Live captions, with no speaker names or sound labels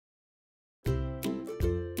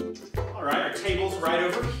table's right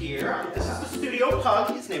over here. This is the studio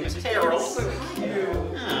pug. His name is Terrell. So cute.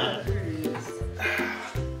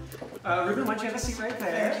 Ruben, why don't you have a seat right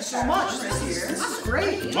there? Thank you so much. This is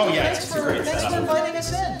great. Oh yeah, it's a great Thanks for setup. inviting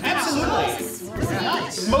us in. Absolutely.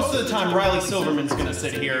 Nice. Most of the time, Riley Silverman's gonna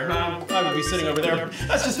sit here. I would be sitting over there.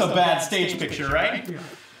 That's just a bad stage picture, right?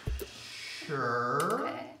 Sure.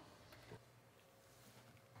 Okay.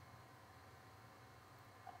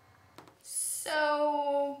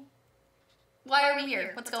 So, why are we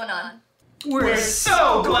here? What's going on? We're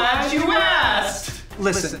so glad you asked!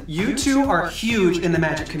 Listen, you two are huge in the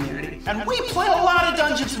magic community. And we play a lot of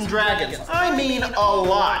Dungeons and Dragons. I mean, a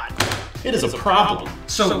lot. It is a problem.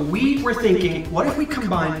 So we were thinking, what if we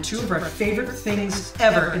combine two of our favorite things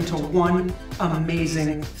ever into one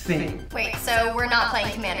amazing thing? Wait, so we're not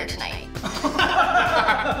playing Commander tonight?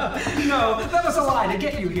 No, that was a lie to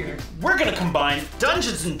get you here. We're gonna combine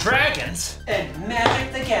Dungeons and Dragons And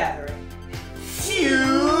Magic the Gathering. Fusion!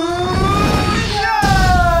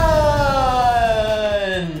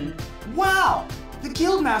 Wow! The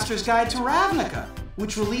Guildmaster's Guide to Ravnica,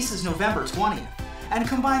 which releases November 20th, and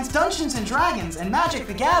combines Dungeons and Dragons and Magic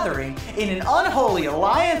the Gathering in an unholy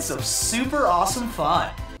alliance of super awesome fun.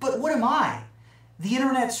 But what am I, the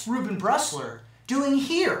internet's Ruben Bressler, doing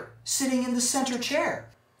here, sitting in the center chair?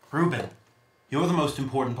 Ruben, you're the most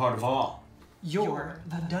important part of all. You're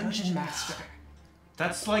the Dungeon Master.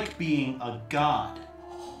 That's like being a god.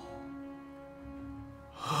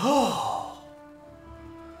 Oh,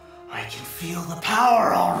 I can feel the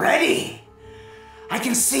power already. I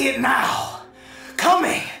can see it now.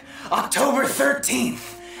 Coming October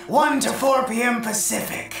 13th, 1 to 4 p.m.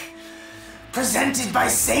 Pacific. Presented by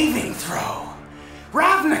Saving Throw.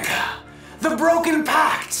 Ravnica, the Broken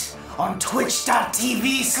Pact, on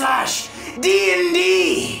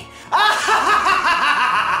twitch.tv/D&D.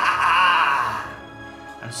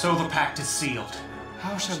 And so the pact is sealed.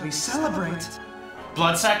 How shall we celebrate?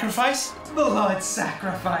 Blood sacrifice? Blood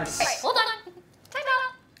sacrifice. Alright, hold on. Time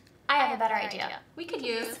out. I have a better idea. We could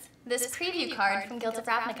use this preview card from Guilds of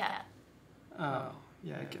Ravnica. Oh,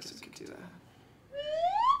 yeah, I guess we could do that.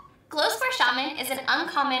 Glowspore Shaman is an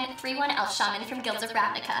uncommon 3/1 elf shaman from Guilds of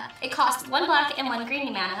Ravnica. It costs 1 black and 1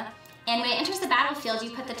 green mana, and when it enters the battlefield,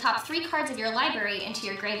 you put the top 3 cards of your library into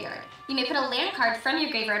your graveyard. You may put a land card from your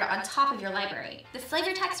graveyard on top of your library. The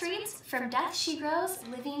flavor text reads, "From death she grows,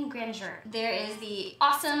 living grandeur." There is the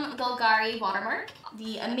awesome Golgari watermark.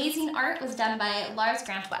 The amazing art was done by Lars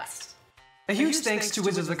Grant West. A huge thanks to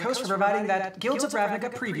Wizards of the Coast for providing that Guilds of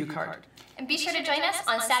Ravnica preview card. And be sure to join us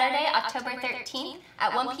on Saturday, October 13th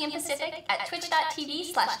at 1 p.m. Pacific at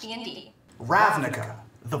twitch.tv/D&D. Ravnica,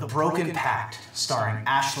 the Broken Pact, starring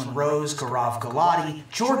Ashlyn Rose, Gaurav Gulati,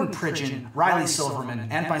 Jordan Pridgeon, Riley Silverman,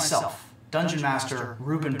 and myself, Dungeon Master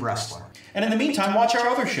Ruben Bressler. And in the meantime, watch our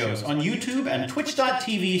other shows on YouTube and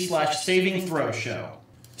twitch.tv/Saving Throw Show.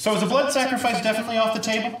 So is a blood sacrifice definitely off the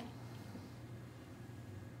table?